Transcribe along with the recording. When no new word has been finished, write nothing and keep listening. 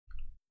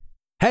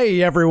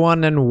Hey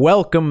everyone, and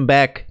welcome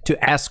back to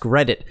Ask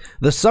Reddit,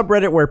 the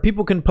subreddit where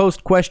people can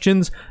post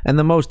questions and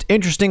the most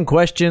interesting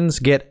questions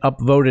get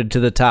upvoted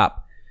to the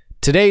top.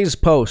 Today's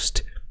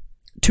post: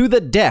 to the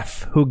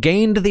deaf who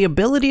gained the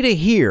ability to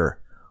hear,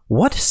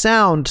 what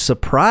sound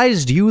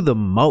surprised you the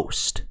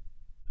most?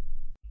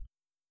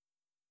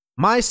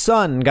 My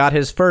son got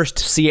his first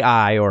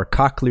CI, or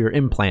cochlear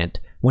implant,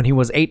 when he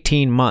was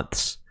 18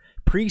 months.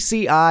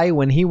 Pre-CI,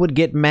 when he would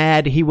get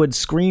mad, he would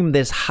scream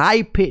this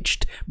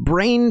high-pitched,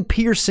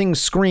 brain-piercing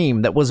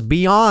scream that was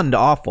beyond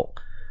awful.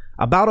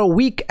 About a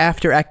week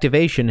after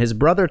activation, his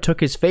brother took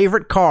his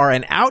favorite car,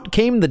 and out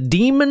came the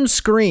demon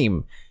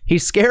scream. He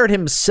scared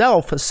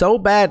himself so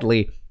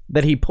badly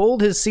that he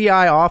pulled his CI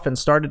off and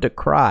started to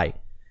cry.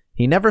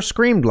 He never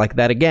screamed like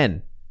that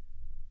again.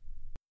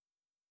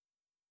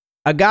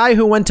 A guy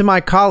who went to my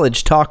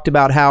college talked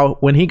about how,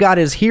 when he got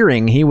his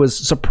hearing, he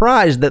was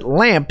surprised that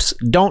lamps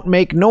don't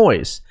make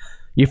noise.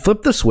 You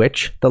flip the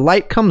switch, the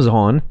light comes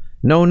on,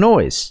 no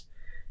noise.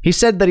 He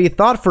said that he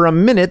thought for a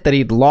minute that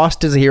he'd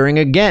lost his hearing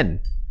again.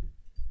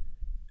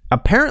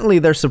 Apparently,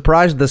 they're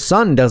surprised the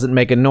sun doesn't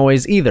make a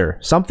noise either.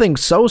 Something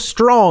so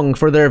strong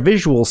for their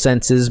visual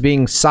senses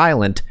being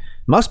silent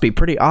must be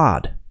pretty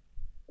odd.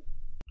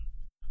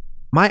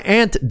 My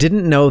aunt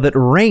didn't know that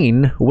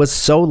rain was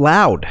so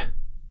loud.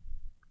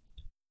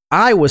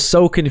 I was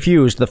so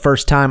confused the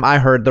first time I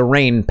heard the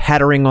rain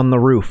pattering on the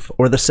roof,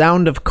 or the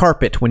sound of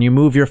carpet when you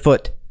move your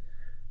foot.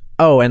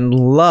 Oh, and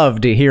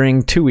loved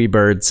hearing tui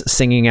birds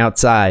singing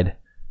outside.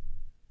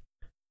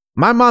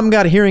 My mom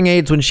got hearing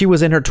aids when she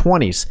was in her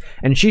 20s,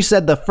 and she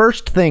said the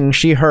first thing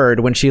she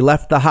heard when she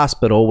left the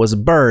hospital was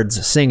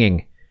birds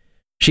singing.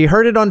 She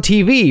heard it on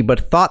TV,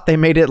 but thought they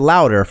made it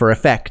louder for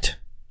effect.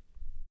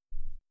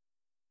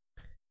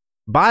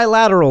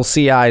 Bilateral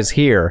CIs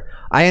here.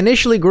 I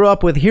initially grew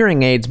up with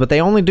hearing aids, but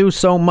they only do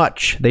so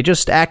much. They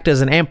just act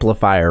as an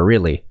amplifier,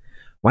 really.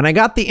 When I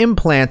got the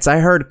implants, I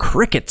heard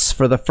crickets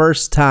for the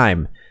first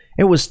time.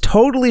 It was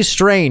totally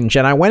strange,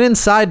 and I went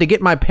inside to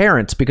get my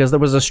parents because there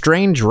was a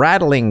strange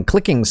rattling,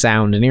 clicking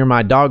sound near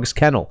my dog's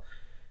kennel.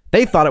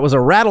 They thought it was a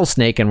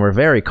rattlesnake and were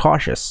very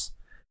cautious.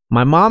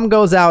 My mom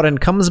goes out and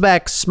comes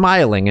back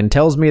smiling and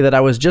tells me that I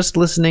was just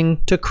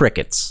listening to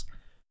crickets.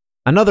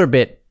 Another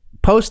bit.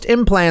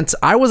 Post-implants,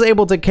 I was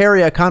able to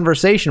carry a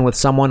conversation with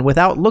someone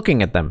without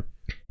looking at them.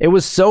 It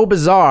was so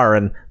bizarre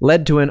and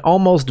led to an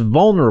almost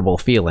vulnerable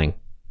feeling.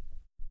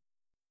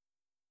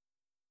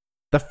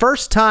 The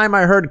first time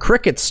I heard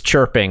crickets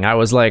chirping, I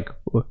was like,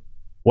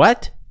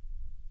 what?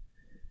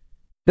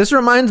 This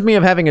reminds me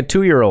of having a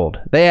 2-year-old.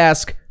 They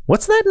ask,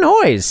 what's that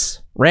noise?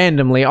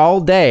 Randomly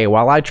all day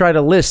while I try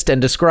to list and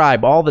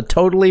describe all the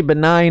totally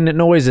benign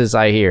noises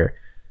I hear.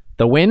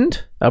 The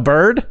wind? A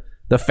bird?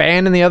 The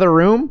fan in the other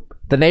room?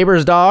 The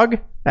neighbor's dog?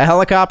 A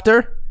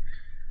helicopter?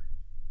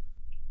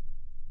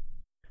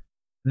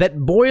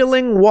 That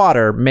boiling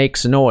water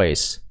makes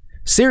noise.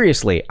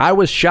 Seriously, I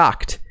was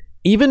shocked.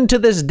 Even to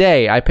this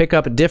day, I pick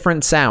up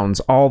different sounds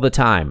all the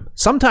time.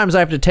 Sometimes I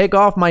have to take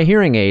off my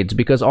hearing aids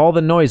because all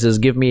the noises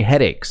give me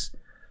headaches.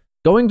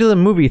 Going to the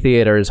movie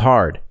theater is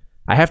hard.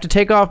 I have to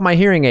take off my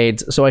hearing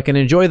aids so I can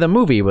enjoy the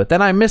movie, but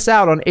then I miss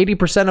out on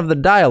 80% of the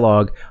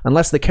dialogue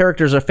unless the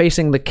characters are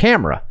facing the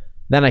camera.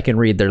 Then I can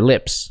read their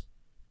lips.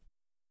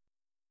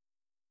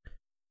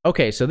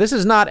 Okay, so this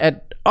is not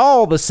at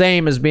all the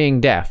same as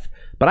being deaf,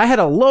 but I had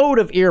a load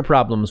of ear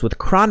problems with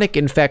chronic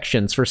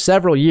infections for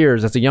several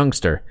years as a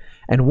youngster,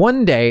 and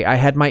one day I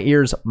had my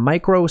ears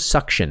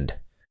micro-suctioned.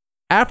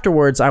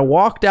 Afterwards, I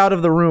walked out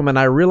of the room and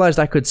I realized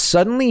I could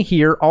suddenly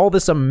hear all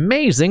this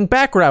amazing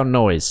background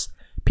noise.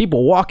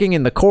 People walking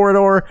in the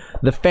corridor,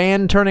 the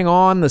fan turning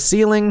on, the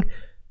ceiling,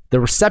 the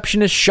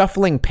receptionist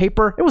shuffling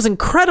paper. It was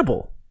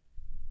incredible.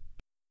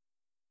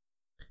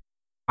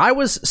 I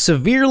was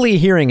severely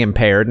hearing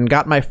impaired and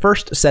got my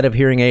first set of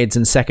hearing aids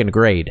in 2nd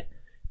grade.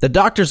 The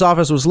doctor's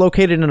office was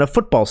located in a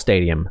football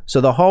stadium, so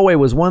the hallway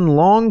was one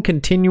long,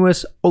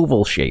 continuous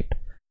oval shape.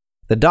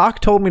 The doc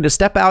told me to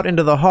step out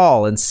into the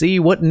hall and see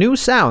what new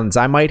sounds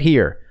I might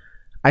hear.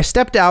 I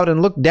stepped out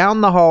and looked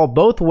down the hall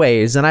both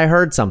ways, and I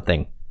heard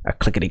something, a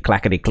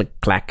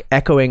clickety-clackety-click-clack,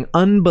 echoing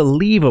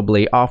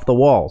unbelievably off the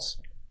walls.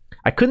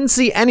 I couldn't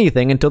see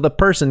anything until the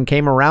person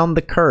came around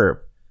the curve.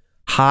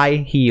 High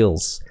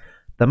heels.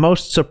 The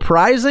most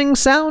surprising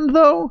sound,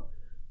 though,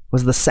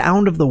 was the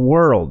sound of the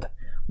world.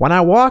 When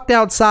I walked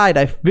outside,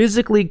 I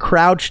physically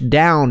crouched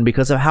down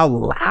because of how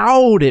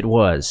loud it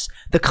was.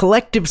 The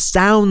collective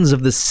sounds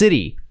of the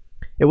city.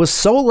 It was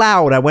so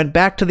loud, I went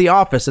back to the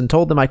office and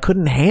told them I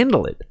couldn't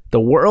handle it.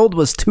 The world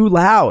was too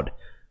loud.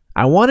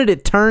 I wanted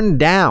it turned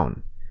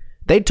down.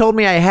 They told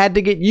me I had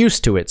to get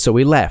used to it, so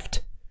we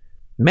left.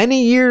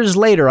 Many years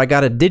later, I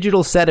got a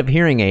digital set of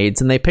hearing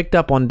aids, and they picked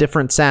up on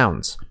different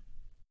sounds.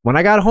 When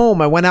I got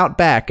home, I went out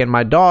back, and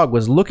my dog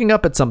was looking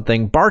up at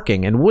something,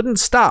 barking, and wouldn't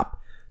stop,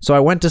 so I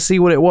went to see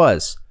what it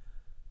was.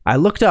 I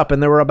looked up,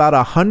 and there were about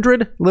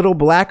 100 little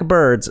black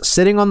birds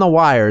sitting on the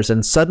wires,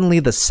 and suddenly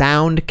the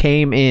sound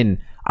came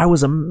in. I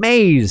was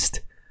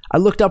amazed. I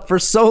looked up for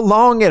so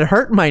long, it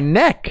hurt my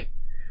neck.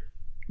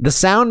 The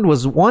sound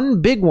was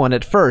one big one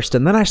at first,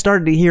 and then I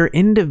started to hear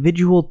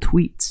individual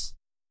tweets.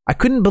 I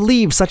couldn't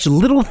believe such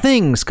little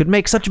things could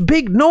make such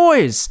big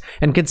noise,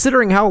 and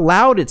considering how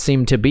loud it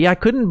seemed to be, I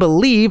couldn't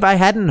believe I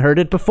hadn't heard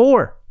it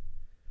before.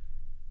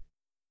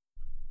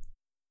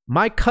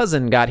 My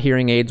cousin got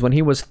hearing aids when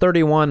he was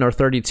 31 or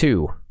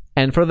 32,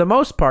 and for the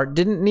most part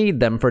didn't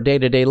need them for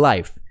day-to-day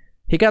life.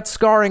 He got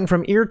scarring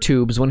from ear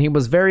tubes when he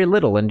was very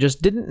little and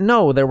just didn't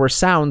know there were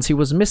sounds he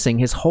was missing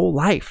his whole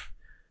life.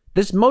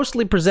 This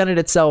mostly presented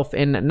itself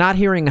in not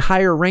hearing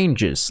higher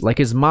ranges, like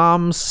his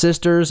mom's,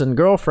 sister's, and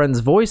girlfriend's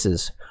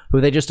voices, who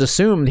they just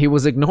assumed he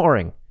was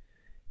ignoring.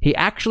 He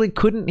actually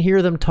couldn't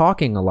hear them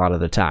talking a lot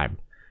of the time.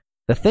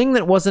 The thing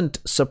that wasn't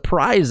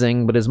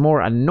surprising but is more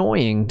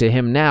annoying to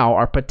him now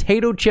are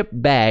potato chip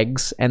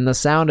bags and the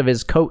sound of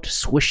his coat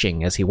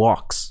swishing as he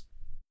walks.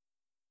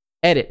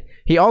 Edit.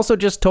 He also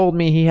just told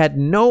me he had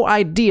no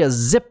idea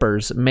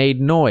zippers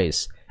made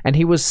noise, and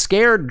he was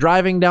scared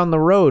driving down the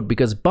road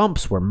because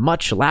bumps were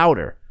much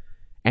louder.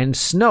 And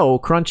snow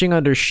crunching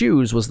under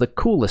shoes was the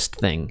coolest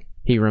thing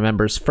he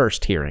remembers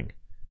first hearing.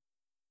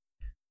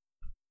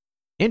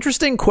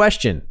 Interesting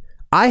question.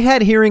 I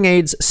had hearing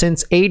aids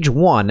since age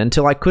 1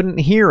 until I couldn't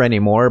hear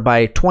anymore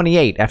by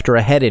 28 after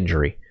a head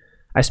injury.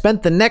 I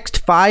spent the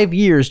next 5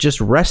 years just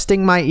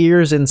resting my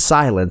ears in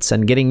silence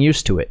and getting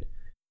used to it.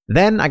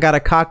 Then I got a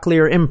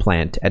cochlear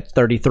implant at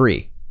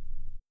 33.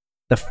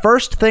 The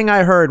first thing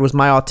I heard was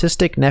my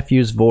autistic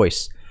nephew's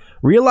voice,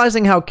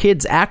 realizing how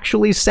kids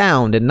actually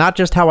sound and not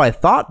just how I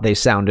thought they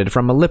sounded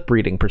from a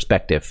lip-reading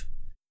perspective.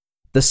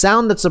 The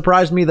sound that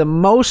surprised me the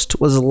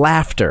most was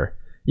laughter.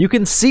 You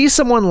can see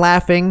someone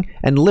laughing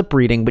and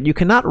lip-reading, but you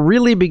cannot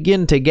really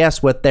begin to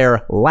guess what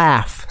their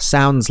laugh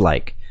sounds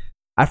like.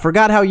 I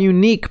forgot how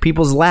unique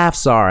people's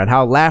laughs are and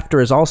how laughter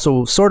is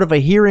also sort of a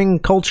hearing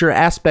culture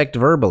aspect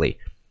verbally.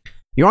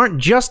 You aren't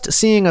just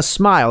seeing a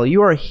smile,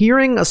 you are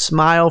hearing a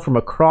smile from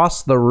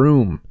across the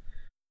room.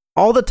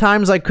 All the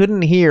times I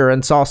couldn't hear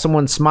and saw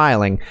someone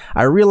smiling,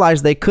 I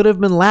realized they could have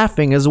been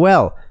laughing as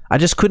well. I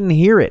just couldn't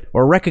hear it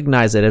or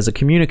recognize it as a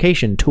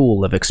communication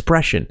tool of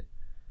expression.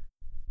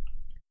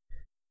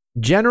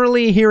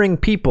 Generally, hearing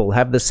people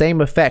have the same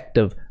effect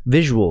of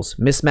visuals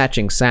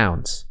mismatching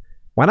sounds.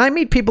 When I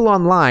meet people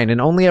online and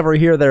only ever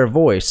hear their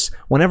voice,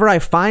 whenever I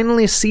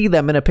finally see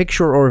them in a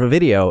picture or a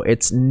video,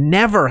 it's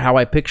never how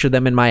I picture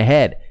them in my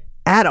head.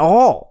 At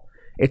all.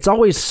 It's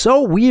always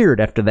so weird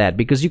after that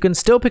because you can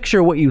still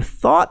picture what you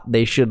thought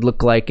they should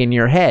look like in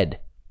your head.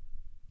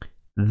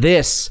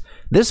 This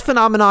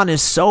phenomenon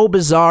is so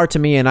bizarre to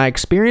me, and I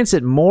experience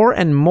it more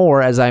and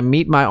more as I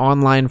meet my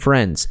online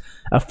friends.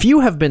 A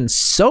few have been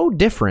so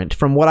different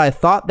from what I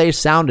thought they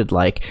sounded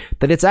like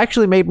that it's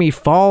actually made me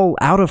fall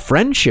out of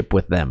friendship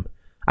with them.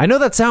 I know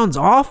that sounds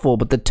awful,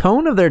 but the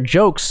tone of their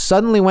jokes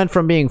suddenly went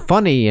from being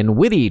funny and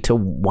witty to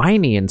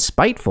whiny and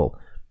spiteful,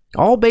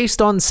 all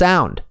based on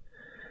sound.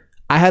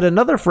 I had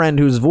another friend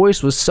whose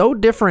voice was so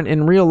different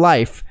in real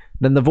life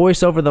than the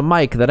voice over the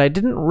mic that I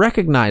didn't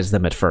recognize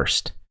them at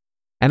first.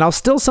 And I'll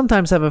still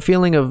sometimes have a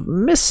feeling of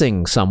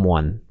missing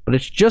someone, but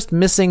it's just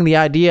missing the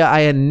idea I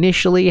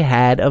initially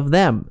had of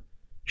them.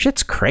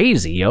 Shit's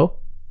crazy, yo.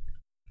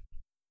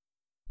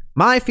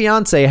 My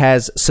fiance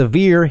has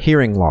severe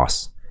hearing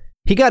loss.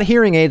 He got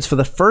hearing aids for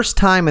the first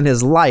time in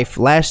his life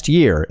last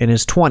year in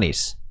his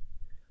 20s.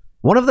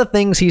 One of the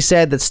things he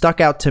said that stuck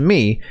out to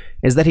me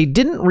is that he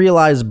didn't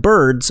realize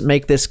birds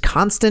make this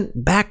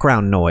constant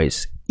background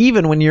noise,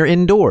 even when you're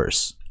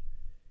indoors.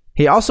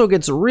 He also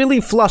gets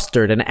really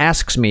flustered and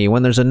asks me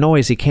when there's a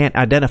noise he can't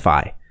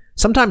identify.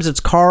 Sometimes it's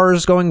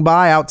cars going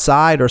by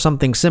outside or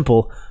something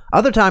simple.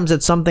 Other times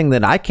it's something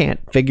that I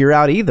can't figure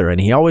out either, and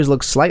he always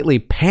looks slightly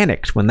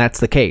panicked when that's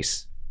the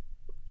case.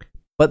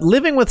 But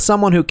living with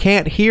someone who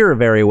can't hear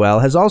very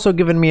well has also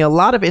given me a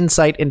lot of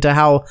insight into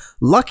how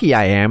lucky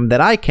I am that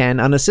I can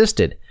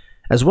unassisted,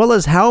 as well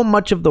as how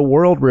much of the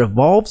world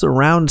revolves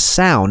around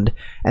sound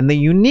and the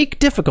unique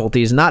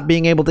difficulties not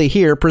being able to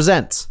hear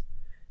presents.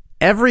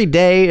 Every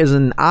day is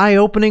an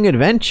eye-opening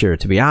adventure,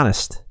 to be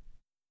honest.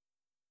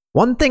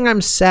 One thing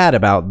I'm sad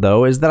about,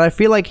 though, is that I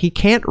feel like he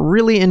can't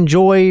really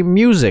enjoy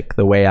music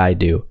the way I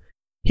do.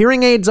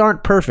 Hearing aids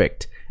aren't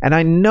perfect, and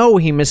I know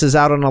he misses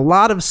out on a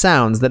lot of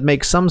sounds that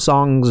make some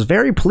songs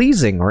very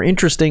pleasing or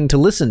interesting to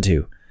listen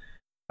to.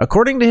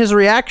 According to his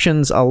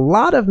reactions, a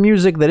lot of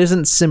music that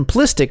isn't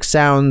simplistic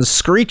sounds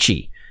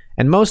screechy,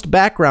 and most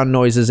background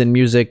noises in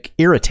music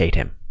irritate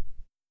him.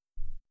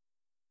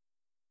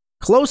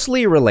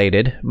 Closely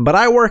related, but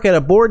I work at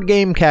a board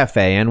game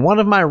cafe, and one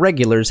of my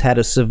regulars had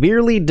a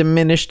severely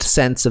diminished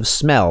sense of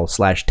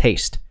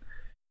smell/taste.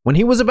 When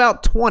he was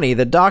about 20,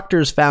 the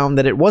doctors found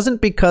that it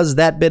wasn't because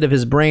that bit of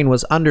his brain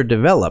was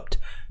underdeveloped,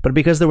 but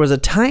because there was a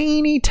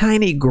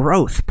tiny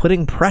growth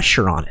putting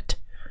pressure on it.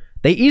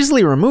 They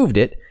easily removed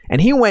it,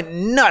 and he went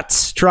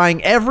nuts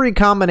trying every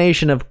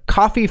combination of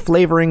coffee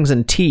flavorings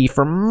and tea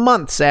for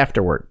months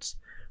afterwards.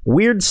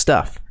 Weird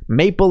stuff,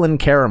 maple and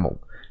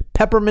caramel,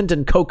 peppermint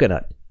and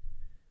coconut.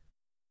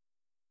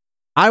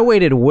 I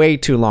waited way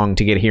too long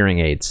to get hearing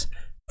aids.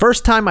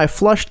 First time I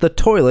flushed the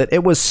toilet,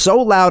 it was so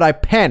loud I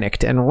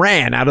panicked and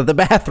ran out of the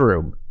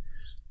bathroom.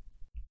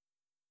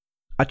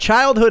 A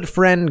childhood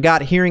friend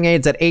got hearing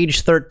aids at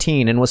age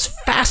 13 and was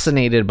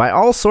fascinated by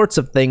all sorts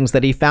of things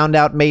that he found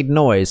out made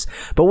noise,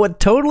 but what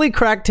totally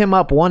cracked him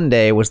up one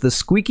day was the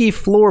squeaky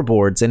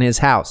floorboards in his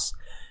house.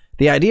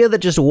 The idea that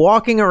just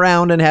walking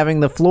around and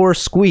having the floor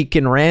squeak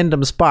in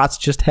random spots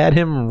just had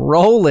him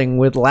rolling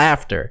with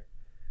laughter.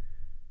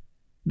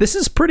 This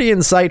is pretty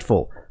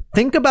insightful.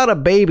 Think about a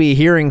baby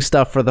hearing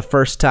stuff for the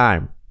first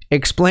time.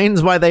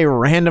 Explains why they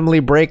randomly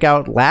break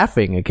out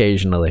laughing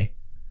occasionally.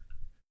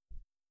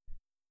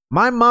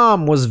 My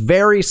mom was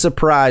very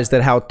surprised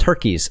at how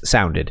turkeys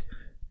sounded.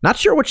 Not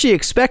sure what she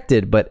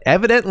expected, but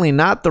evidently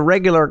not the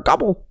regular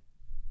gobble.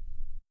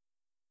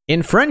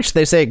 In French,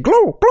 they say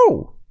glou,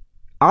 glou.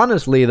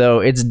 Honestly, though,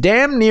 it's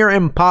damn near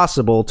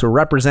impossible to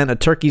represent a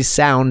turkey's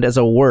sound as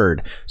a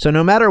word. So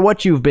no matter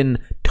what you've been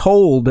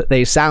told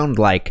they sound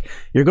like,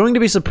 you're going to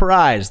be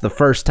surprised the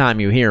first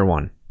time you hear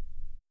one.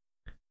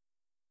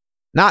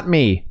 Not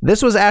me.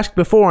 This was asked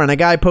before, and a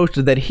guy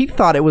posted that he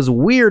thought it was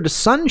weird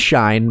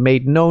sunshine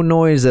made no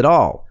noise at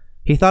all.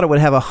 He thought it would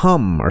have a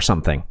hum or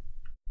something.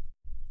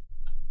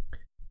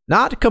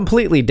 Not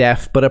completely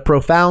deaf, but a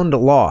profound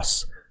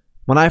loss.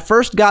 When I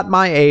first got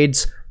my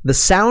AIDS, the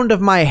sound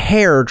of my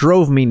hair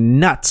drove me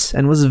nuts,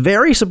 and was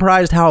very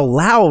surprised how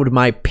loud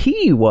my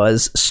pee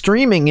was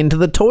streaming into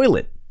the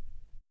toilet.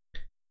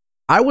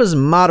 I was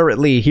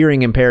moderately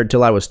hearing impaired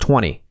till I was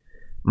 20.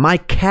 My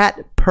cat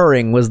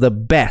purring was the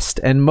best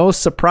and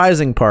most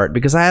surprising part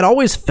because I had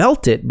always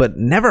felt it but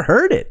never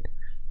heard it.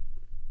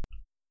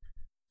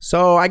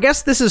 So I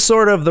guess this is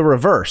sort of the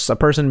reverse, a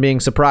person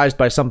being surprised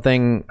by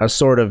something a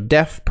sort of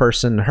deaf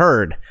person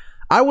heard.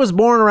 I was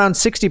born around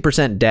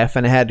 60% deaf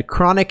and had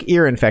chronic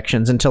ear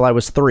infections until I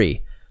was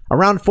 3.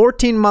 Around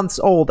 14 months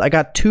old, I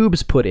got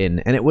tubes put in,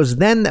 and it was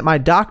then that my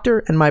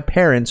doctor and my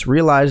parents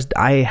realized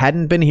I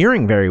hadn't been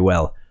hearing very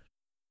well.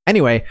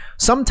 Anyway,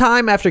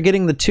 sometime after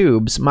getting the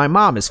tubes, my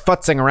mom is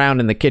futzing around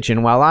in the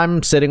kitchen while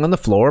I'm sitting on the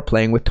floor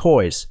playing with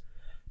toys.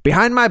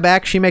 Behind my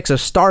back, she makes a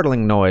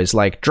startling noise,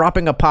 like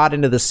dropping a pot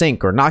into the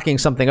sink or knocking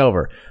something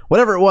over.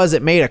 Whatever it was,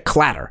 it made a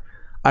clatter.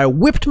 I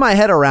whipped my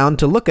head around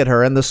to look at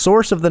her and the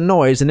source of the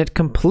noise, and it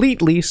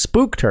completely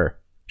spooked her.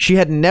 She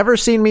had never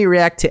seen me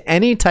react to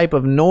any type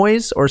of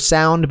noise or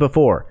sound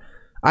before.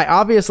 I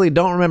obviously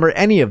don't remember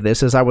any of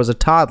this as I was a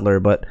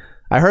toddler, but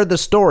I heard the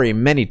story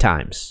many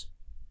times.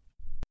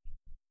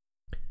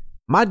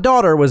 My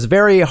daughter was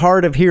very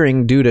hard of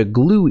hearing due to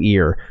glue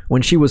ear.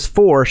 When she was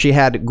 4, she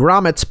had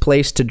grommets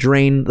placed to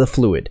drain the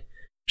fluid.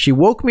 She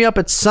woke me up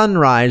at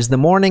sunrise the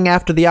morning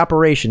after the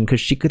operation because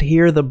she could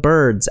hear the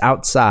birds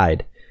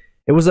outside.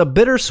 It was a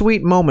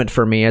bittersweet moment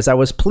for me as I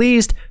was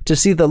pleased to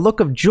see the look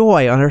of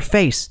joy on her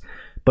face,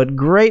 but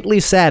greatly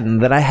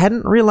saddened that I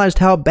hadn't realized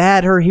how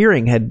bad her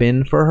hearing had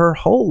been for her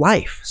whole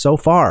life so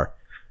far.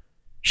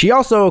 She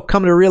also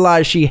come to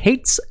realize she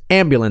hates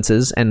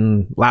ambulances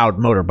and loud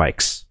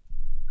motorbikes.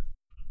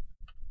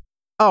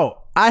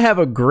 Oh, I have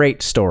a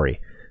great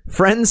story.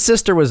 Friend's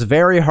sister was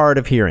very hard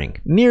of hearing,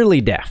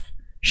 nearly deaf.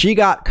 She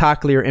got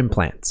cochlear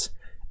implants.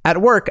 At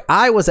work,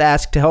 I was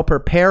asked to help her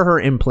pair her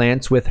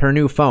implants with her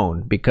new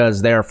phone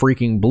because they're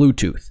freaking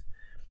Bluetooth.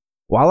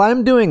 While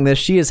I'm doing this,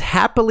 she is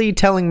happily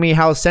telling me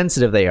how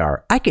sensitive they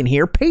are. I can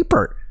hear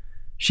paper.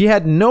 She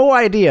had no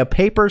idea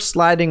paper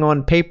sliding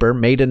on paper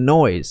made a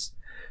noise.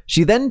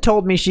 She then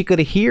told me she could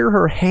hear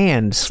her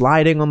hand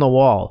sliding on the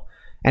wall,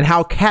 and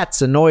how cats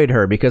annoyed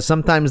her because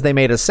sometimes they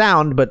made a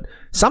sound, but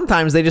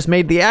sometimes they just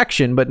made the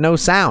action, but no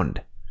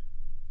sound.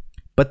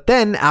 But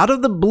then, out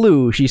of the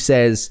blue, she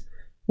says,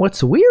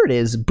 "What's weird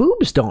is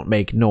boobs don't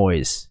make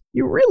noise.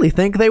 You really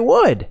think they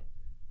would?"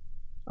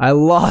 I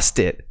lost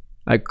it.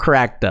 I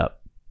cracked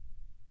up.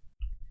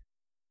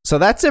 So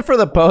that's it for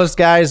the post,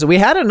 guys. We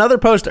had another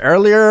post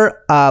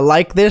earlier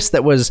like this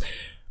that was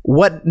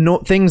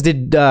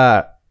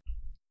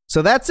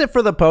So that's it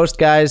for the post,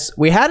 guys.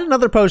 We had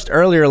another post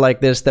earlier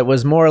like this that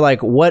was more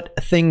like, what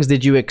things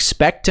did you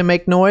expect to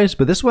make noise?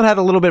 But this one had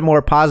a little bit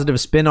more positive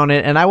spin on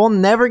it, and I will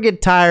never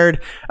get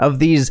tired of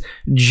these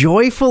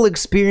joyful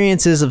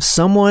experiences of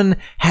someone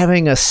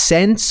having a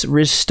sense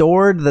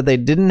restored that they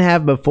didn't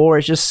have before.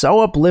 It's just so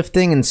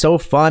uplifting and so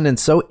fun and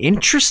so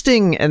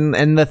interesting,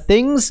 and the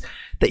things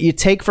that you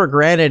take for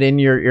granted in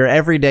your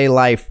everyday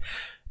life.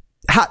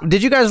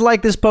 Did you guys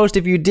like this post?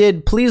 If you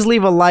did, please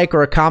leave a like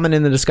or a comment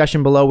in the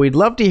discussion below. We'd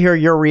love to hear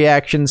your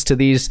reactions to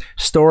these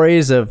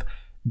stories of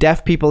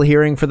deaf people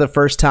hearing for the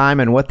first time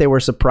and what they were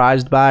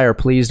surprised by or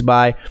pleased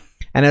by.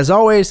 And as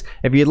always,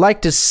 if you'd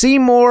like to see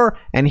more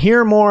and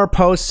hear more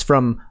posts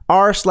from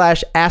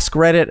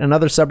r/AskReddit and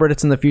other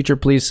subreddits in the future,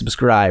 please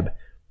subscribe.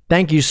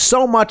 Thank you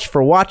so much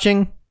for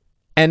watching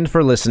and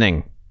for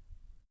listening.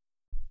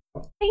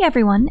 Hey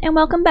everyone, and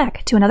welcome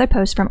back to another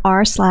post from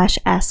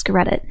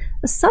r/AskReddit,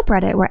 a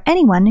subreddit where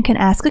anyone can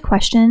ask a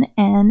question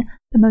and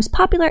the most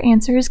popular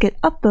answers get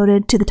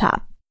upvoted to the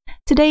top.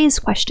 Today's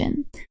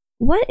question: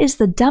 what is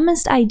the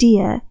dumbest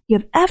idea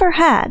you've ever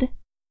had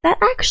that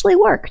actually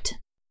worked?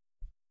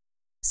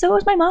 So it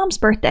was my mom's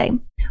birthday.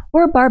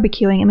 We're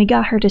barbecuing and we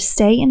got her to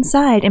stay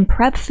inside and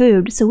prep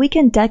food so we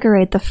can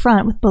decorate the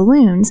front with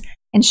balloons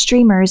and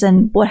streamers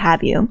and what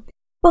have you.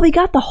 Well, we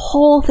got the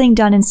whole thing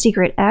done in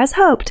secret as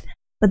hoped,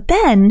 but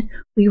then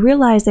we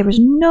realized there was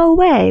no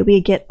way we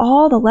could get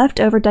all the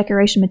leftover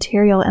decoration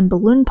material and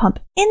balloon pump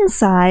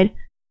inside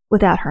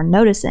without her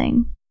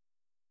noticing.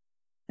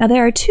 Now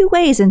there are 2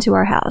 ways into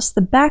our house,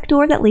 the back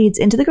door that leads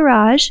into the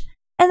garage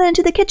and then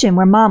into the kitchen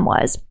where Mom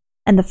was,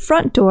 and the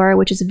front door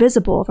which is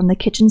visible from the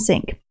kitchen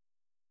sink.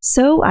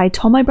 So I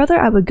told my brother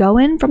I would go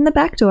in from the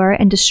back door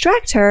and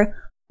distract her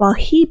while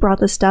he brought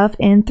the stuff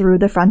in through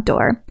the front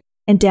door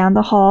and down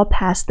the hall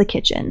past the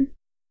kitchen.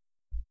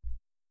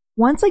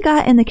 Once I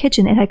got in the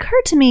kitchen, it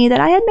occurred to me that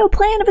I had no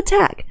plan of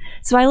attack,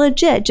 so I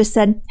legit just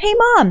said, "Hey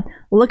Mom,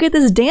 look at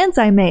this dance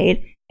I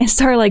made," and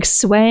started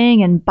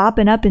swaying and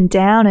bopping up and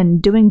down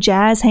and doing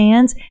jazz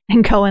hands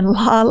and going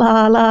la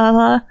la la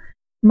la.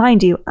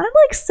 Mind you, I'm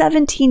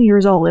 17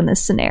 years old in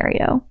this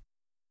scenario.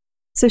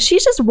 So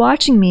she's just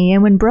watching me,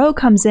 and when Bro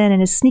comes in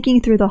and is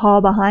sneaking through the hall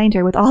behind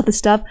her with all the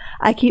stuff,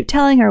 I keep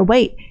telling her,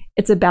 "Wait,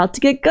 it's about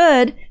to get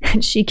good,"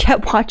 and she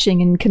kept watching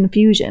in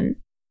confusion.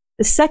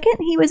 The second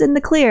he was in the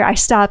clear, I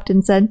stopped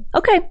and said,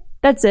 "Okay,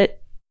 that's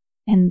it."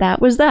 And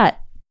that was that.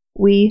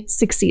 We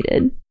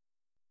succeeded.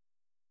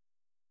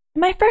 In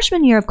my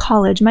freshman year of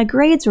college, my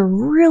grades were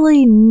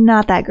really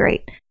not that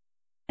great,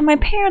 and my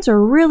parents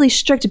were really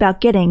strict about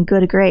getting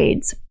good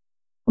grades.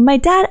 When my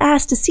dad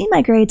asked to see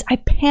my grades, I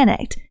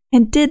panicked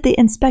and did the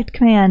inspect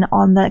command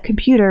on the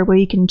computer where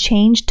you can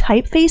change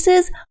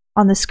typefaces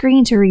on the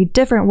screen to read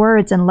different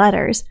words and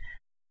letters.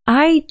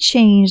 I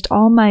changed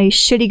all my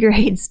shitty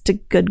grades to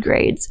good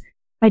grades.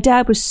 My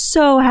dad was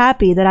so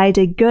happy that I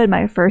did good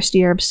my first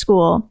year of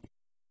school.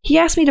 He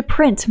asked me to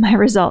print my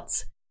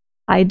results.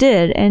 I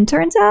did, and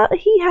turns out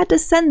he had to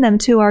send them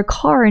to our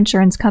car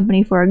insurance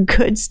company for a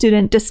good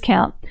student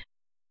discount.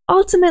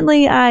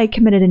 Ultimately, I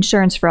committed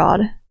insurance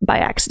fraud by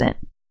accident,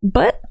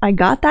 but I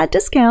got that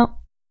discount.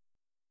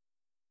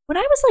 When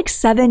I was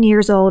 7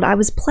 years old, I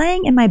was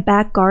playing in my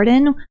back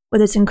garden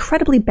with those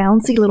incredibly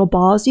bouncy little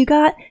balls you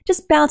got,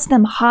 just bouncing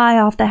them high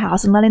off the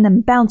house and letting them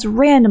bounce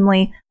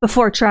randomly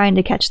before trying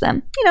to catch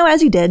them,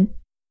 as you did.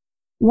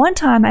 One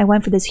time I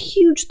went for this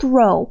huge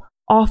throw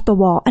off the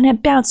wall, and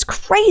it bounced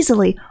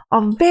crazily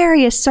off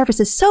various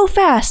surfaces so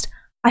fast,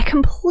 I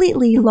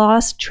completely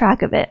lost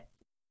track of it.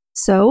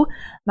 So,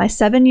 my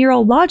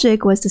 7-year-old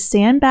logic was to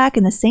stand back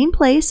in the same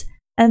place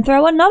and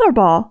throw another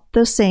ball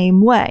the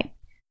same way.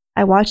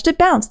 I watched it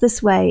bounce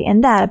this way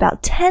and that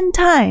about 10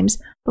 times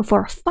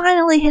before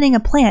finally hitting a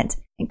plant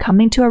and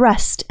coming to a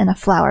rest in a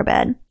flower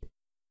bed.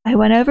 I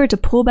went over to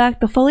pull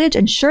back the foliage,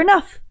 and sure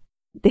enough,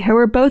 there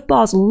were both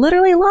balls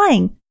literally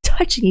lying,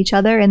 touching each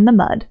other in the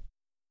mud.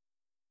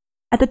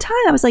 At the time,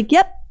 I was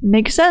yep,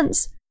 makes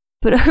sense.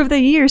 But over the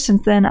years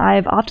since then,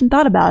 I've often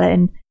thought about it,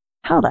 and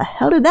how the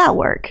hell did that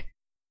work?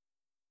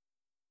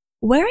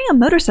 Wearing a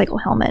motorcycle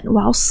helmet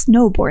while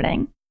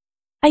snowboarding.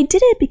 I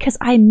did it because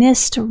I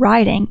missed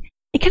riding.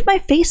 It kept my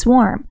face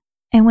warm,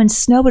 and when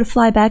snow would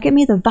fly back at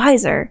me, the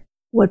visor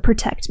would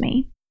protect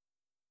me.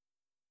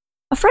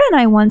 A friend and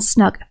I once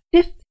snuck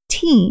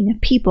 15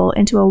 people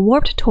into a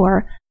Warped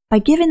tour by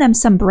giving them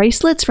some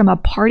bracelets from a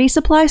party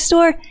supply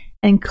store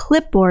and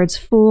clipboards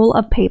full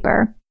of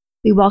paper.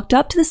 We walked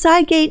up to the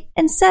side gate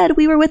and said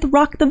we were with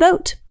Rock the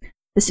Vote.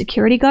 The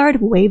security guard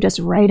waved us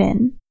right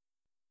in.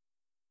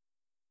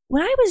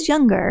 When I was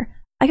younger,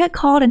 I got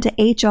called into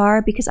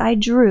HR because I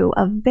drew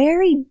a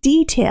very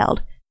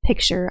detailed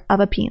picture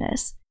of a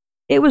penis.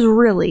 It was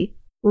really,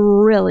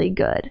 really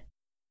good.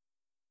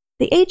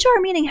 The HR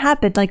meeting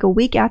happened a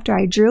week after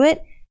I drew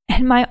it,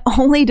 and my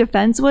only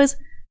defense was,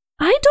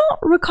 "I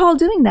don't recall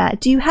doing that.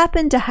 Do you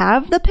happen to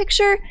have the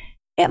picture?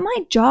 It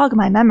might jog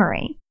my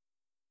memory."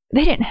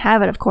 They didn't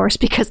have it, of course,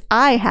 because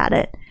I had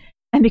it.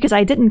 And because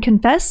I didn't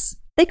confess,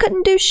 they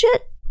couldn't do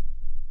shit.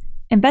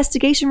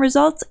 Investigation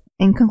results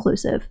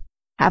inconclusive.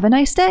 Have a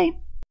nice day.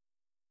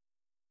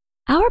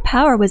 Our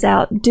power was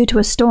out due to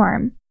a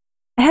storm.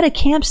 I had a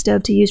camp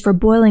stove to use for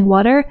boiling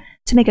water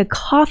to make a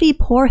coffee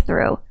pour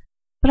through,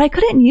 but I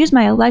couldn't use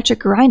my electric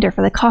grinder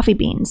for the coffee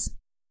beans.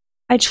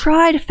 I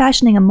tried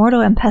fashioning a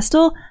mortar and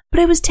pestle, but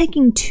it was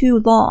taking too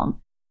long.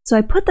 So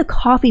I put the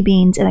coffee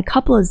beans in a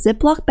couple of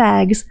Ziploc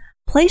bags,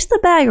 placed the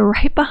bag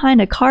right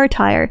behind a car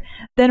tire,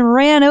 then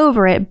ran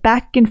over it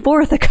back and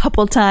forth a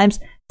couple times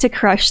to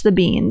crush the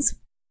beans.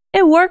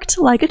 It worked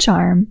like a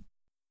charm.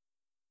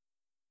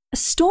 A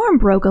storm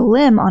broke a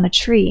limb on a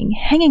tree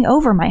hanging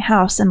over my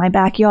house in my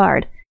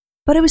backyard,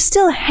 but it was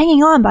still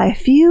hanging on by a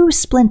few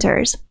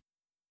splinters.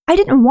 I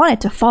didn't want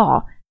it to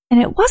fall,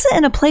 and it wasn't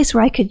in a place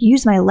where I could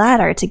use my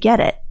ladder to get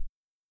it.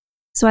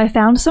 So I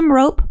found some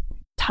rope,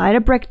 tied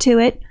a brick to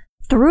it,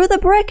 threw the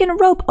brick and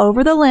rope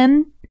over the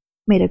limb,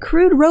 made a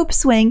crude rope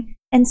swing,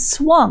 and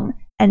swung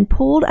and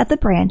pulled at the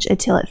branch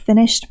until it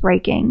finished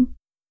breaking.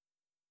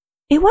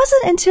 It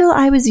wasn't until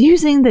I was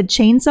using the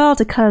chainsaw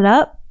to cut it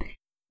up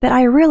that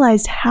I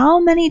realized how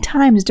many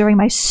times during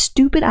my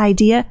stupid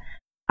idea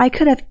I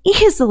could have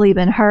easily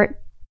been hurt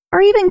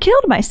or even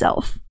killed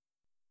myself.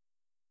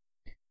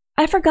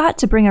 I forgot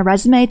to bring a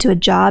resume to a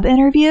job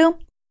interview,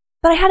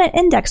 but I had an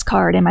index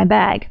card in my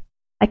bag.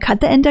 I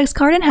cut the index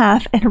card in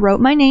half and wrote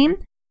my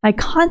name, my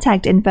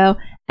contact info,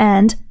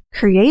 and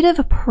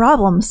creative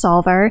problem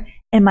solver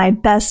in my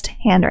best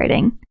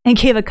handwriting, and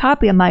gave a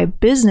copy of my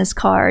business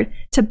card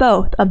to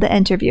both of the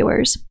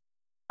interviewers.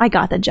 I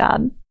got the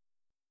job.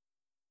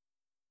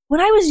 When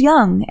I was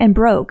young and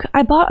broke,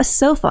 I bought a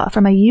sofa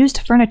from a used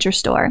furniture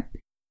store.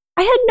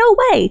 I had no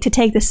way to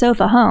take the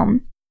sofa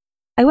home.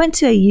 I went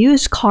to a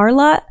used car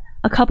lot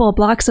a couple of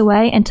blocks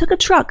away and took a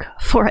truck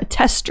for a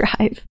test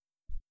drive.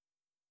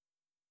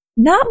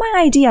 Not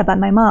my idea, but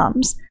my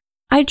mom's.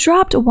 I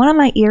dropped one of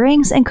my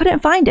earrings and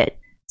couldn't find it,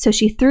 so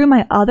she threw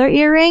my other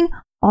earring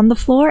on the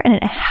floor and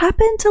it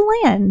happened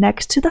to land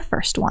next to the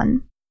first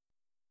one.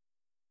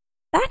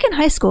 Back in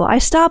high school, I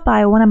stopped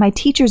by one of my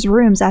teacher's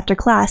rooms after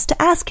class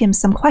to ask him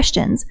some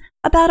questions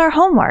about our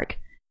homework.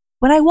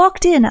 When I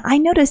walked in, I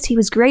noticed he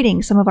was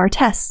grading some of our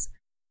tests.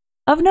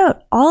 Of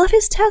note, all of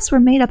his tests were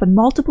made up of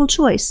multiple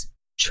choice,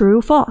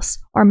 true, false,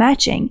 or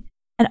matching,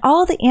 and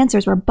all the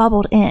answers were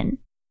bubbled in.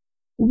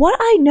 What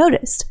I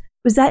noticed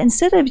was that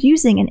instead of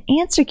using an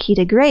answer key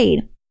to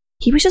grade,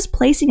 he was just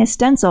placing a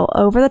stencil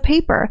over the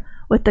paper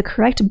with the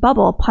correct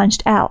bubble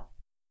punched out.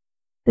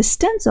 The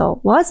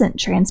stencil wasn't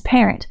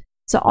transparent,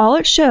 so all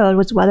it showed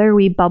was whether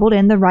we bubbled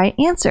in the right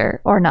answer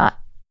or not.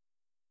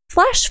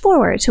 Flash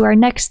forward to our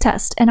next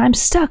test, and I'm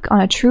stuck on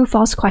a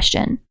true-false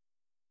question.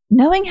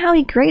 Knowing how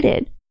he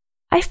graded,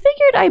 I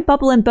figured I'd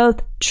bubble in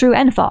both true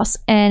and false,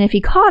 and if he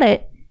caught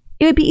it,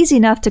 it would be easy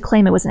enough to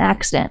claim it was an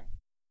accident.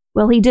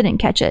 Well, he didn't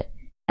catch it,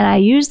 and I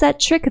used that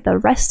trick the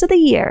rest of the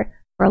year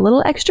for a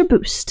little extra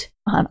boost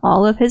on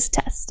all of his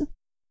tests.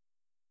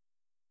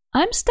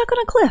 I'm stuck on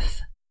a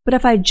cliff, but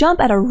if I jump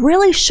at a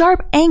really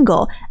sharp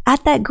angle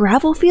at that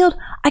gravel field,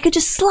 I could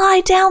just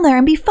slide down there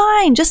and be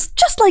fine,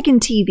 just like in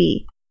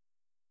TV.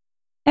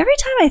 Every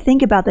time I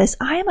think about this,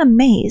 I am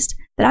amazed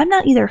that I'm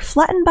not either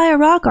flattened by a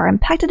rock or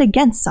impacted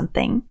against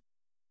something.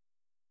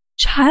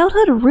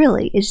 Childhood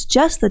really is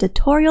just the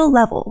tutorial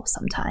level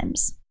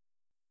sometimes.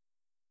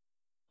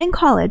 In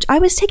college, I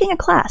was taking a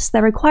class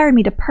that required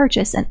me to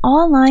purchase an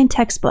online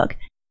textbook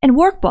and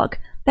workbook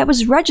that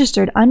was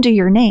registered under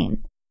your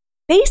name,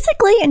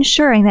 basically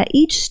ensuring that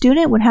each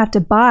student would have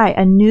to buy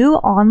a new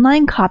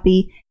online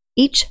copy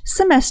each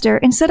semester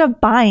instead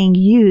of buying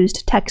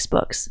used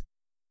textbooks.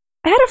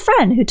 I had a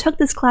friend who took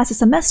this class a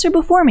semester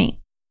before me,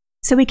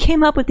 so we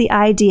came up with the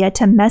idea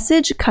to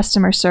message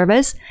customer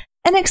service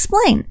and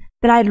explain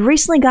that I had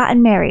recently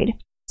gotten married,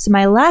 so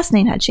my last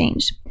name had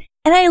changed,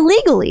 and I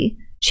legally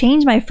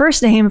changed my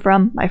first name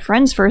from my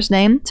friend's first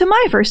name to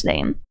my first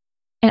name,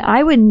 and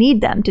I would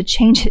need them to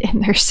change it in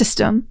their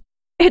system.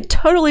 It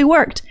totally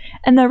worked,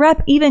 and the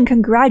rep even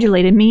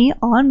congratulated me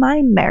on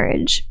my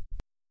marriage.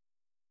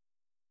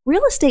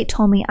 Real estate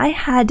told me I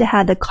had to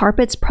have the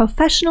carpets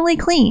professionally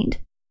cleaned.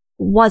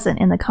 Wasn't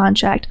in the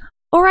contract,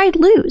 or I'd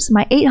lose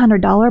my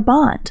 $800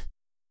 bond.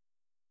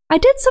 I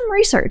did some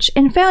research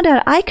and found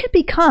out I could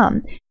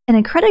become an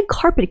accredited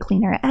carpet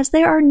cleaner as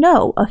there are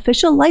no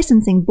official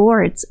licensing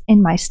boards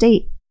in my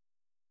state.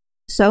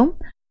 So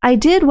I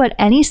did what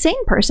any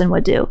sane person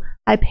would do.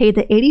 I paid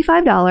the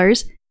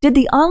 $85, did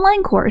the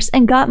online course,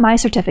 and got my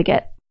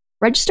certificate.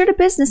 Registered a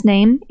business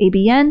name,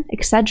 ABN,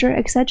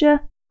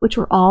 etc., which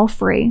were all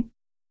free.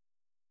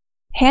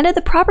 Handed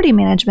the property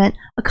management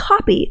a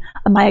copy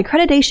of my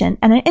accreditation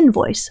and an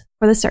invoice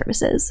for the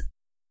services.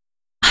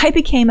 I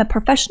became a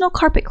professional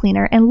carpet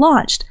cleaner and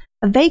launched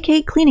a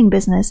vacate cleaning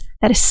business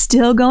that is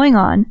still going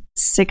on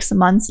 6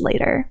 months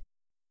later.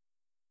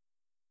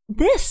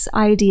 This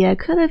idea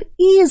could have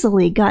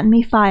easily gotten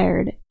me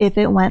fired if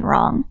it went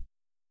wrong.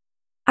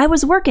 I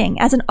was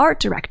working as an art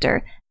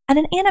director at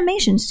an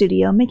animation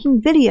studio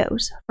making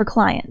videos for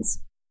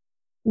clients.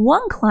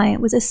 One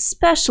client was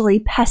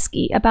especially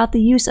pesky about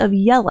the use of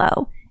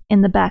yellow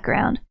in the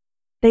background.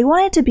 They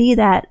wanted it to be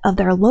that of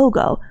their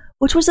logo,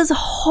 which was this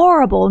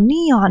horrible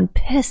neon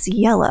piss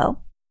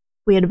yellow.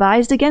 We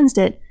advised against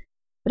it,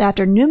 but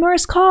after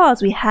numerous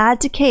calls, we had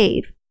to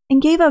cave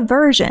and gave a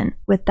version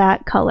with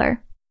that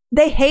color.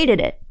 They hated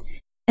it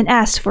and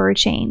asked for a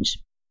change.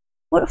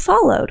 What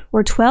followed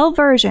were 12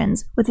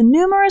 versions with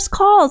numerous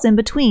calls in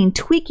between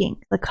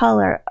tweaking the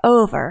color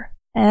over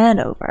and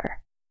over.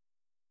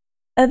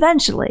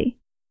 Eventually,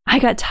 I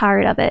got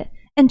tired of it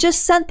and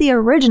just sent the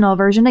original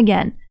version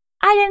again.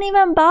 I didn't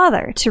even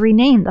bother to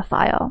rename the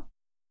file.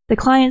 The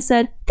client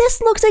said, "This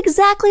looks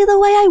exactly the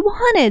way I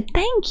wanted,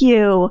 thank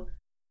you."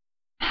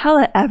 How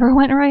that ever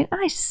went right,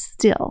 I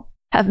still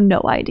have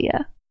no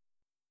idea.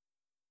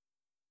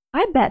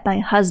 I bet my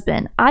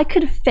husband I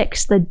could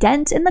fix the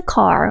dent in the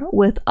car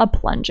with a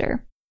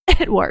plunger.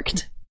 It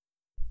worked.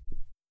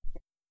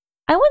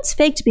 I once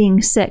faked being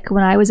sick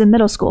when I was in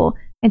middle school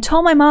and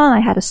told my mom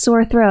I had a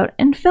sore throat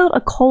and felt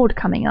a cold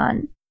coming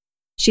on.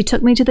 She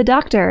took me to the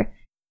doctor,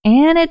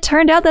 and it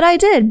turned out that I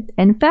did,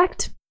 in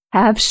fact,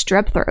 have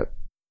strep throat.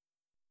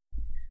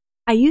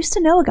 I used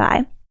to know a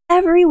guy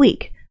every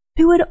week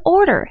who would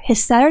order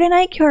his Saturday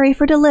night curry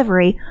for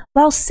delivery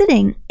while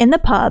sitting in the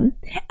pub,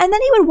 and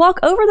then he would walk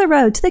over the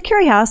road to the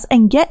curry house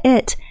and get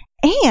it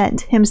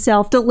and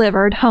himself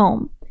delivered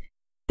home.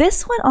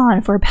 This went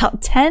on for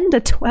about 10 to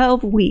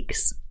 12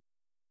 weeks.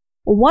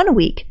 One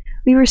week,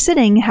 we were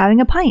sitting having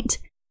a pint,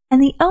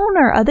 and the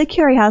owner of the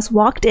curry house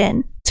walked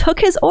in, took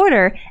his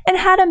order, and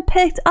had him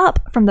picked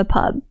up from the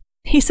pub.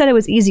 He said it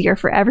was easier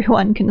for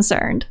everyone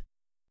concerned.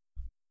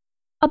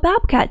 A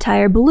Bobcat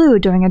tire blew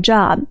during a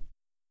job.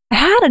 I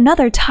had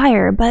another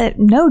tire, but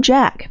no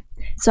jack,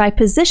 so I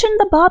positioned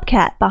the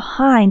Bobcat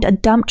behind a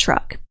dump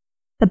truck.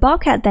 The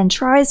Bobcat then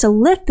tries to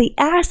lift the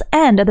ass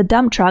end of the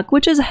dump truck,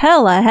 which is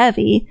hella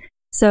heavy,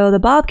 so the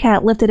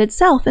Bobcat lifted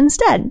itself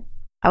instead.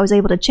 I was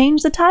able to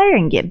change the tire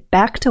and get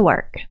back to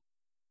work.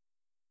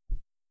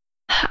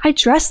 I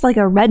dressed like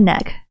a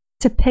redneck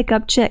to pick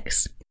up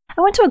chicks.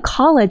 I went to a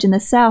college in the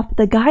South, but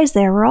the guys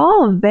there were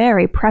all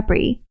very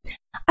preppy.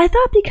 I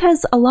thought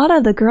because a lot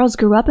of the girls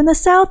grew up in the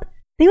South,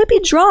 they would be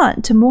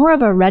drawn to more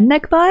of a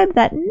redneck vibe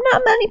that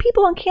not many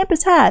people on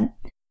campus had.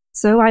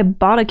 So I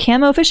bought a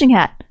camo fishing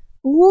hat.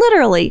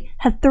 Literally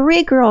had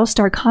 3 girls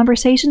start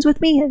conversations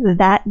with me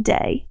that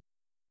day.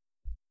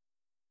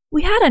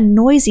 We had a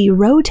noisy,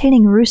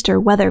 rotating rooster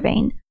weather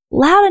vane,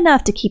 loud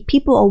enough to keep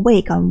people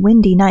awake on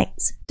windy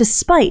nights,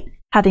 despite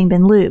having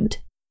been lubed.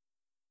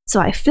 So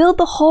I filled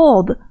the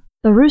hole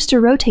the rooster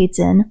rotates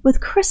in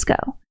with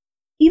Crisco,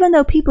 even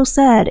though people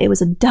said it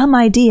was a dumb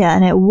idea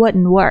and it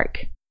wouldn't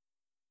work.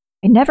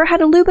 I never had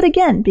to lube it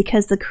again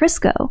because the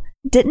Crisco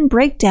didn't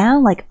break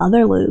down like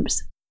other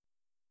lubes.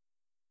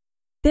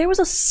 There was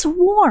a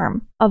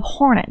swarm of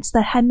hornets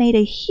that had made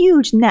a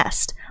huge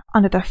nest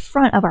under the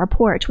front of our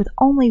porch with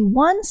only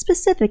one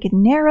specific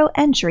narrow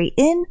entry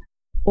in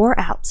or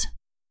out.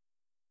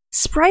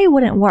 Spray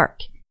wouldn't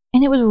work,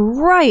 and it was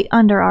right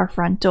under our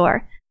front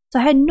door, so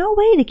I had no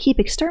way to keep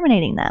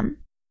exterminating them.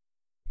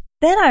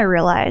 Then I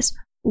realized,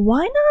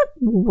 why not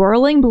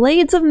whirling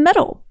blades of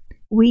metal?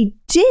 We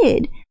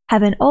did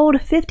have an old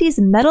 50s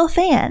metal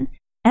fan,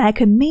 and I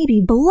could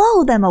maybe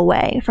blow them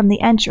away from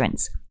the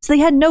entrance, so they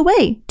had no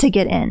way to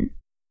get in.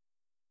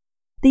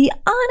 The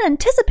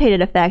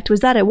unanticipated effect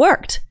was that it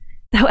worked,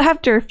 though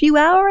after a few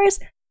hours,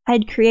 I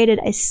had created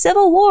a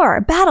Civil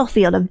War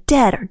battlefield of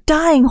dead or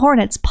dying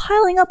hornets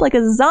piling up like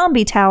a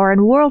zombie tower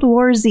in World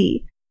War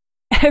Z.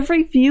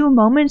 Every few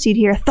moments you'd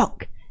hear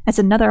thunk as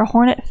another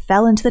hornet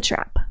fell into the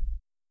trap.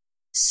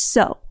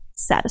 So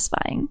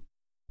satisfying.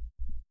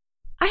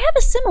 I have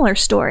a similar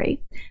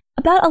story.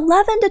 About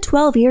 11 to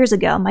 12 years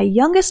ago, my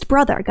youngest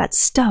brother got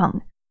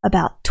stung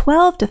about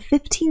 12 to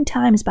 15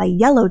 times by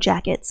yellow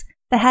jackets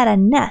that had a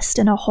nest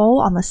in a hole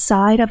on the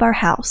side of our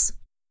house.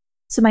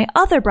 So my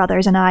other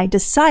brothers and I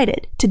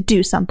decided to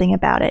do something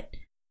about it.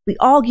 We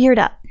all geared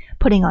up,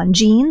 putting on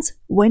jeans,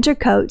 winter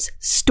coats,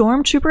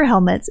 stormtrooper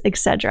helmets,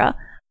 etc.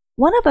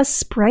 One of us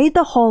sprayed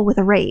the hole with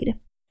Raid.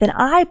 Then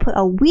I put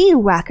a weed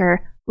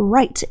whacker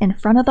right in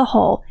front of the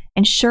hole,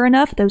 and sure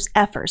enough, those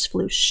effers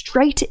flew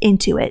straight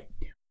into it.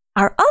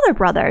 Our other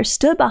brother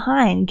stood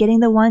behind, getting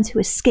the ones who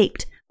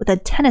escaped with a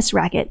tennis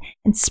racket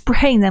and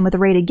spraying them with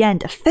Raid again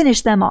to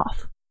finish them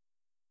off.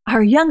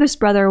 Our youngest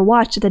brother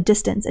watched at a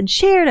distance and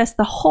cheered us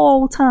the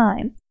whole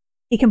time.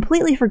 He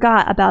completely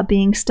forgot about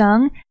being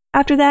stung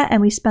after that,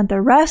 and we spent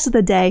the rest of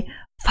the day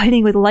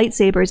fighting with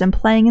lightsabers and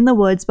playing in the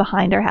woods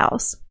behind our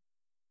house.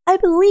 I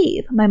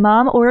believe my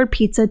mom ordered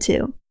pizza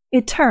too.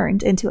 It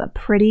turned into a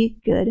pretty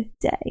good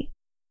day.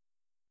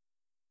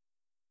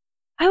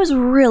 I was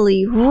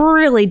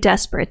really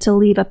desperate to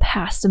leave a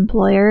past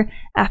employer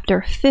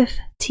after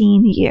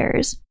 15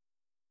 years.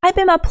 I'd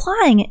been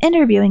applying and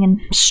interviewing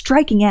and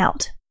striking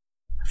out.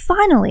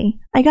 Finally,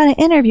 I got an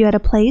interview at a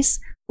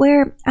place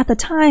where, at the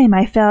time,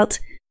 I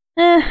felt,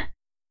 I'm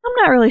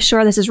not really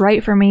sure this is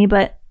right for me,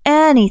 but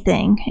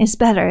anything is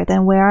better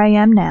than where I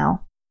am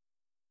now.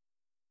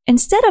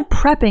 Instead of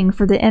prepping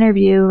for the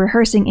interview,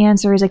 rehearsing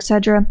answers,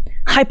 etc.,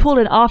 I pulled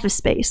an Office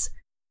Space.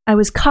 I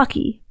was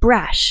cocky,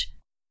 brash,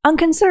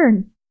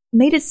 unconcerned,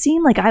 made it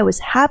seem like I was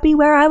happy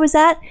where I was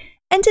at,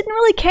 and didn't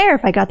really care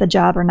if I got the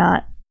job or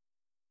not.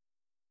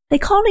 They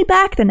called me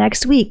back the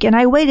next week, and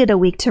I waited a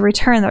week to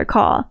return their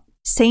call.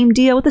 Same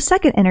deal with the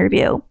second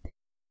interview.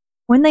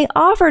 When they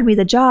offered me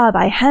the job,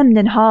 I hemmed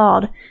and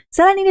hawed,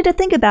 said I needed to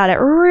think about it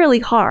really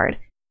hard,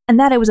 and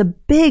that it was a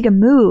big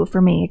move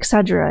for me,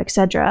 etc.,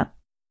 etc.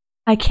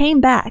 I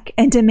came back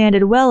and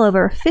demanded well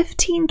over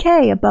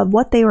 $15,000 above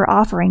what they were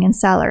offering in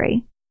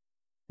salary.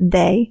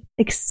 They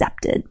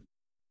accepted.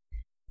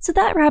 So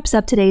that wraps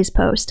up today's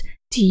post.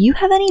 Do you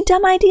have any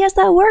dumb ideas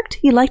that worked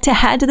you'd like to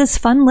add to this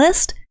fun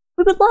list?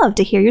 We would love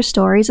to hear your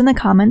stories in the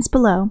comments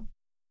below.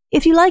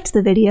 If you liked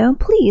the video,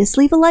 please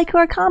leave a like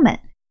or a comment.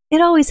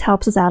 It always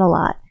helps us out a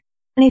lot.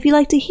 And if you'd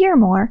like to hear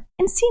more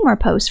and see more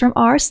posts from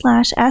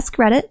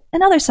r/AskReddit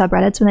and other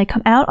subreddits when they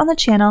come out on the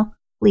channel,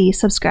 please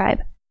subscribe.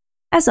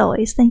 As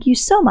always, thank you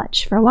so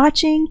much for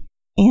watching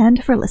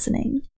and for listening.